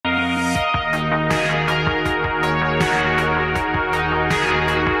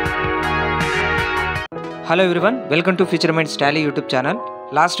Hello everyone, welcome to ఫ్యూచర్మైండ్స్ Tally YouTube channel.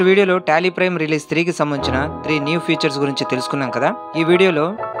 Last వీడియోలో Tally prime release 3కి సంబంధించిన 3 new features గురించి తెలుసుకున్నాం కదా. ఈ వీడియోలో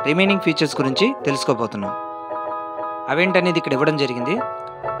రిమైనింగ్ ఫీచర్స్ గురించి తెలుసుకోబోతున్నాం. అవేంటనేది ఇక్కడ ఇవ్వడం జరిగింది.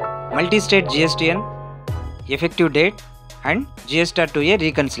 Multi state GSTN, effective date and GST2A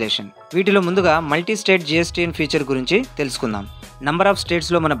reconciliation. వీటిలో ముందుగా మల్టీ స్టేట్ జిఎస్టిఎన్ ఫీచర్ గురించి తెలుసుకుందాం. నంబర్ ఆఫ్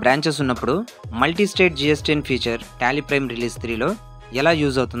స్టేట్స్లో మన బ్రాంచెస్ ఉన్నప్పుడు multi state GSTN feature Tally prime release 3లో ఎలా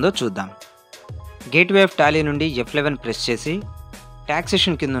యూజ్ అవుతుందో చూద్దాం. గేట్వే ఆఫ్ టాలీ నుండి F11 ప్రెస్ చేసి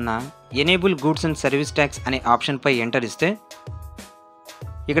ట్యాక్సేషన్ కిందున్న enable goods and service tax అనే ఆప్షన్పై ఎంటర్ ఇస్తే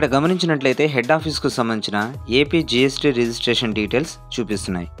ఇక్కడ గమనించినట్లయితే హెడ్ ఆఫీస్కు సంబంధించిన ఏపీ GST రిజిస్ట్రేషన్ డీటెయిల్స్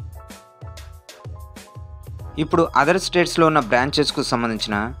చూపిస్తున్నాయి. ఇప్పుడు అదర్ స్టేట్స్లో ఉన్న బ్రాంచెస్కు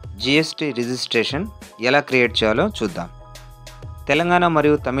సంబంధించిన GST రిజిస్ట్రేషన్ ఎలా క్రియేట్ చేయాలో చూద్దాం. తెలంగాణ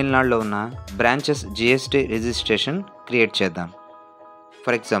మరియు తమిళనాడులో ఉన్న బ్రాంచెస్ GST రిజిస్ట్రేషన్ క్రియేట్ చేద్దాం.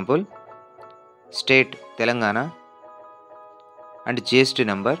 For example, state Telangana and GST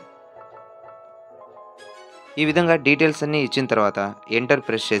number. ఈ విధంగా డీటెయిల్స్ అన్నీ ఇచ్చిన తర్వాత ఎంటర్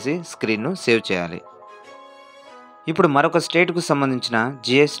ప్రెస్ చేసి స్క్రీన్ను సేవ్ చేయాలి. ఇప్పుడు మరొక స్టేట్కు సంబంధించిన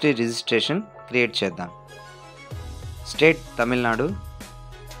GST రిజిస్ట్రేషన్ క్రియేట్ చేద్దాం. State Tamil Nadu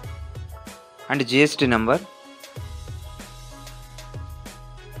and GST number.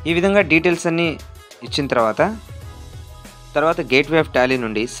 ఈ విధంగా డీటెయిల్స్ అన్నీ ఇచ్చిన తర్వాత గేట్వే ఆఫ్ టాలీ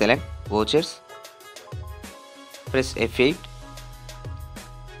నుండి సెలెక్ట్ వోచర్స్, ప్రెస్ F8.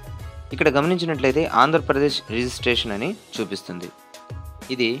 ఇక్కడ గమనించినట్లయితే ఆంధ్రప్రదేశ్ రిజిస్ట్రేషన్ అని చూపిస్తుంది.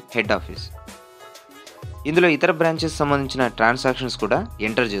 ఇది హెడ్ ఆఫీస్. ఇందులో ఇతర బ్రాంచెస్ సంబంధించిన ట్రాన్సాక్షన్స్ కూడా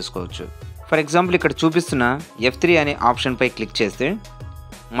ఎంటర్ చేసుకోవచ్చు. ఫర్ ఎగ్జాంపుల్, ఇక్కడ చూపిస్తున్న F3 అనే ఆప్షన్పై క్లిక్ చేస్తే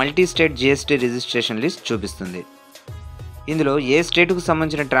multi state GST registration list చూపిస్తుంది. ఇందులో ఏ స్టేట్కు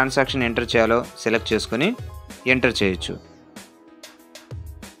సంబంధించిన ట్రాన్సాక్షన్ ఎంటర్ చేయాలో సెలెక్ట్ చేసుకొని ఎంటర్ చేయొచ్చు.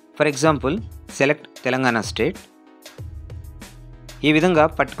 For example, select Telangana state. ఈ విధంగా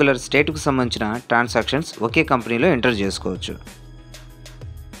పర్టికులర్ స్టేట్కు సంబంధించిన ట్రాన్సాక్షన్స్ ఒకే కంపెనీలో ఎంటర్ చేసుకోవచ్చు.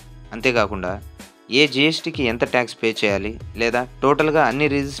 అంతేకాకుండా ఏ GSTకి ఎంత ట్యాక్స్ పే చేయాలి లేదా టోటల్గా అన్ని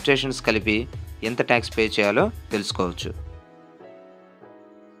రిజిస్ట్రేషన్స్ కలిపి ఎంత ట్యాక్స్ పే చేయాలో తెలుసుకోవచ్చు.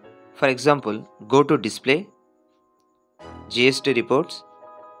 For example, go to display GST reports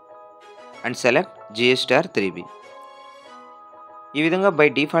and select GSTR 3B. ఈ విధంగా బై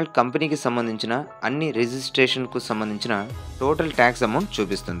డిఫాల్ట్ కంపెనీకి సంబంధించిన అన్ని రిజిస్ట్రేషన్కు సంబంధించిన టోటల్ ట్యాక్స్ అమౌంట్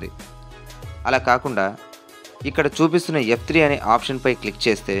చూపిస్తుంది. అలా కాకుండా ఇక్కడ చూపిస్తున్న F3 అనే ఆప్షన్పై క్లిక్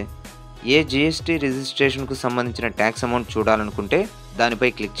చేస్తే ఏ GST రిజిస్ట్రేషన్కు సంబంధించిన ట్యాక్స్ అమౌంట్ చూడాలనుకుంటే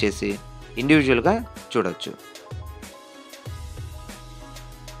దానిపై క్లిక్ చేసి ఇండివిజువల్గా చూడవచ్చు.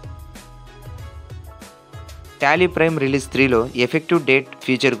 Tally prime release 3లో effective date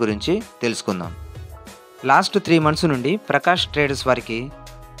feature గురించి తెలుసుకుందాం. లాస్ట్ 3 months నుండి ప్రకాష్ ట్రేడర్స్ వారికి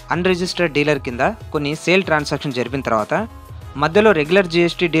అన్రిజిస్టర్డ్ డీలర్ కింద కొన్ని సేల్ ట్రాన్సాక్షన్ జరిపిన తర్వాత మధ్యలో రెగ్యులర్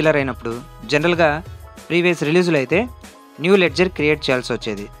GST డీలర్ అయినప్పుడు జనరల్గా ప్రీవియస్ రిలీజులు అయితే న్యూ లెడ్జర్ క్రియేట్ చేయాల్సి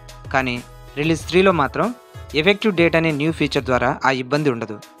వచ్చేది. కానీ రిలీజ్ 3లో మాత్రం ఎఫెక్టివ్ డేట్ అనే న్యూ ఫీచర్ ద్వారా ఆ ఇబ్బంది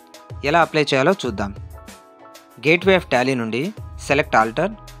ఉండదు. ఎలా అప్లై చేయాలో చూద్దాం. గేట్వే ఆఫ్ టాలీ నుండి సెలెక్ట్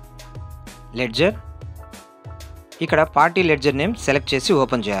ఆల్టర్ లెడ్జర్. ఇక్కడ పార్టీ లెడ్జర్ నేమ్ సెలెక్ట్ చేసి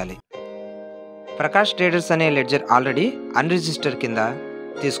ఓపెన్ చేయాలి. ప్రకాష్ ట్రేడర్స్ అనే లెడ్జర్ ఆల్రెడీ అన్రిజిస్టర్ కింద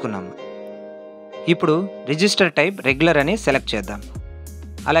తీసుకున్నాము. ఇప్పుడు రిజిస్టర్ టైప్ రెగ్యులర్ అని సెలెక్ట్ చేద్దాం.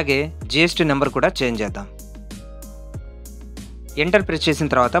 అలాగే GST నెంబర్ కూడా చేంజ్ చేద్దాం. ఎంటర్ ప్రెస్ చేసిన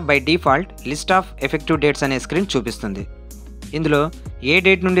తర్వాత by default list of effective dates అనే స్క్రీన్ చూపిస్తుంది. ఇందులో ఏ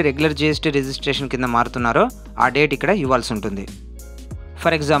డేట్ నుండి రెగ్యులర్ GST రిజిస్ట్రేషన్ కింద మారుతున్నారో ఆ డేట్ ఇక్కడ ఇవ్వాల్సి ఉంటుంది.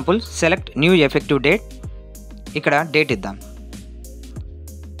 For example, select new effective date. ఇక్కడ డేట్ ఇద్దాం.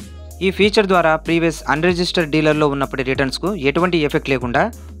 ఈ ఫీచర్ ద్వారా ప్రీవియస్ అన్రిజిస్టర్డ్ డీలర్లో ఉన్నప్పటి రిటర్న్స్కు ఎటువంటి ఎఫెక్ట్ లేకుండా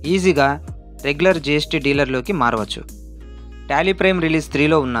ఈజీగా రెగ్యులర్ GST డీలర్లోకి మారవచ్చు. టాలీ ప్రైమ్ రిలీజ్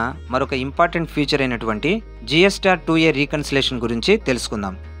 3లో ఉన్న మరొక ఇంపార్టెంట్ ఫీచర్ అయినటువంటి GST2A రీకన్సిలేషన్ గురించి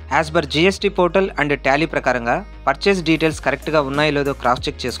తెలుసుకుందాం. As per GST portal and Tally ప్రకారంగా పర్చేస్ డీటెయిల్స్ కరెక్ట్గా ఉన్నాయో లేదో క్రాస్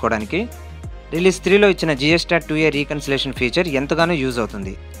చెక్ చేసుకోవడానికి రిలీజ్ 3లో ఇచ్చిన GST2A రీకన్సిలేషన్ ఫీచర్ ఎంతగానో యూజ్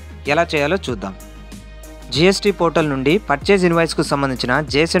అవుతుంది. ఎలా చేయాలో చూద్దాం. GST పోర్టల్ నుండి పర్చేజ్ ఇన్వాయిస్కు సంబంధించిన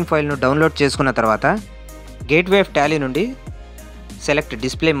JSON ఫైల్ను డౌన్లోడ్ చేసుకున్న తర్వాత గేట్వే ఆఫ్ టాలీ నుండి select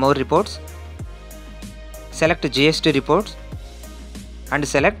display more reports, select GST reports and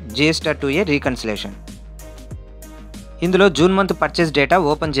select GST2A reconciliation. ఇందులో June month purchase data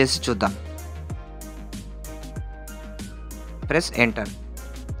open చేసి చూద్దాం. Press enter.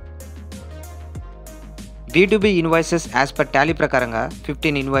 B2B invoices as per Tally ప్రకారంగా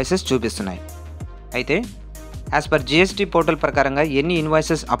 15 ఇన్వాయిసెస్ చూపిస్తున్నాయి. అయితే యాజ్ పర్ GST పోర్టల్ ప్రకారంగా ఎన్ని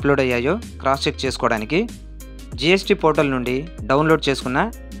invoices upload అయ్యాయో క్రాస్ చెక్ చేసుకోవడానికి GST పోర్టల్ నుండి డౌన్లోడ్ చేసుకున్న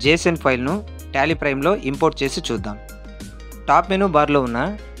JSON ఫైల్ను టాలీ ప్రైమ్లో ఇంపోర్ట్ చేసి చూద్దాం. టాప్ మెనూ బార్లో ఉన్న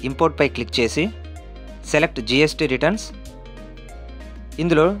ఇంపోర్ట్పై క్లిక్ చేసి సెలెక్ట్ జిఎస్టీ రిటర్న్స్.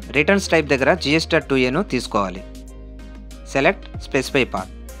 ఇందులో రిటర్న్స్ టైప్ దగ్గర GST-2Aను తీసుకోవాలి. Select specify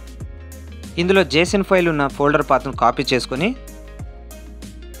path. ఇందులో JSON ఫైల్ ఉన్న ఫోల్డర్ పాత్ను కాపీ చేసుకొని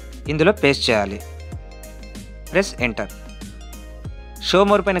ఇందులో పేస్ట్ చేయాలి. Press enter. షో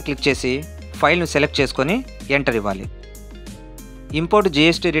మోర్ పైన క్లిక్ చేసి ఫైల్ను సెలెక్ట్ చేసుకొని ఎంటర్ ఇవ్వాలి. ఇంపోర్ట్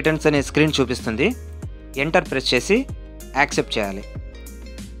GST రిటర్న్స్ అనే స్క్రీన్ చూపిస్తుంది. ఎంటర్ ప్రెస్ చేసి యాక్సెప్ట్ చేయాలి.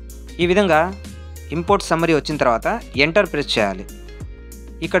 ఈ విధంగా ఇంపోర్ట్ సమ్మరీ వచ్చిన తర్వాత ఎంటర్ ప్రెస్ చేయాలి.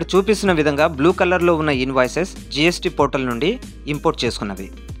 ఇక్కడ చూపిస్తున్న విధంగా బ్లూ కలర్లో ఉన్న ఇన్వాయిసెస్ GST పోర్టల్ నుండి ఇంపోర్ట్ చేసుకున్నవి.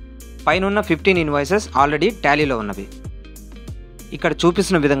 పైన ఉన్న 15 ఇన్వాయిసెస్ ఆల్రెడీ టాలీలో ఉన్నవి. ఇక్కడ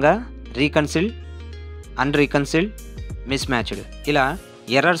చూపిస్తున్న విధంగా రీకన్సిల్డ్, అన్రీకన్సిల్డ్, మిస్ మ్యాచ్డ్ ఇలా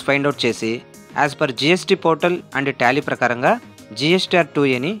ఎర్రర్స్ ఫైండ్ అవుట్ చేసి as per GST portal and Tally ప్రకారంగా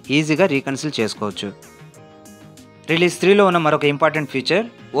GST-2Aని ఈజీగా రీకన్సిల్ చేసుకోవచ్చు. రిలీజ్ 3లో ఉన్న మరొక important feature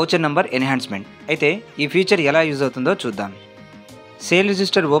voucher number enhancement. అయితే ఈ ఫీచర్ ఎలా యూజ్ అవుతుందో చూద్దాం. సేల్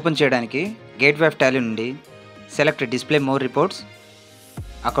రిజిస్టర్ ఓపెన్ చేయడానికి గేట్వే ఆఫ్ టాలీ నుండి select display more reports,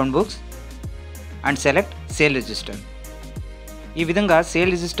 account books and select sale register. ఈ విధంగా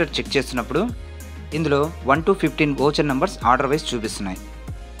సేల్ రిజిస్టర్ చెక్ చేస్తున్నప్పుడు ఇందులో 1 to 15 voucher numbers order wise చూపిస్తున్నాయి.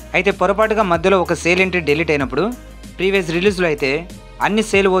 అయితే పొరపాటుగా మధ్యలో ఒక సేల్ ఎంట్రీ డిలీట్ అయినప్పుడు ప్రీవియస్ రిలీజ్లో అయితే అన్ని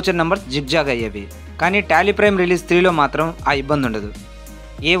సేల్ ఓచర్ నంబర్స్ జిగ్జాగ్ అయ్యేవి. కానీ టాలీ ప్రైమ్ రిలీజ్ 3లో మాత్రం ఆ ఇబ్బంది ఉండదు.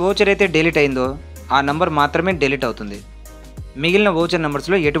 ఏ ఓచర్ అయితే డిలీట్ అయిందో ఆ నంబర్ మాత్రమే డిలీట్ అవుతుంది. మిగిలిన ఓచర్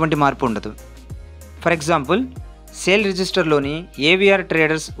నంబర్స్లో ఎటువంటి మార్పు ఉండదు. For example sale రిజిస్టర్లోని AVR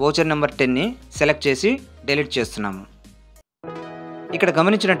traders voucher number 10ని select చేసి డిలీట్ చేస్తున్నాము. ఇక్కడ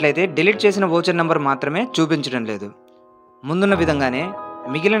గమనించినట్లయితే డిలీట్ చేసిన ఓచర్ నెంబర్ మాత్రమే చూపించడం లేదు. ముందున్న విధంగానే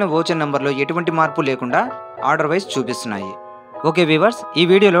మిగిలిన ఓచర్ నెంబర్లో ఎటువంటి మార్పు లేకుండా ఆర్డర్ వైజ్ చూపిస్తున్నాయి. ఓకే వ్యూవర్స్, ఈ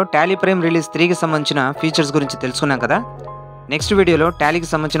వీడియోలో టాలీ ప్రైమ్ రిలీజ్ 3కి సంబంధించిన ఫీచర్స్ గురించి తెలుసుకున్నాం కదా. నెక్స్ట్ వీడియోలో టాలీకి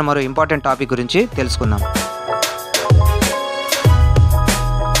సంబంధించిన మరో ఇంపార్టెంట్ టాపిక్ గురించి తెలుసుకుందాం.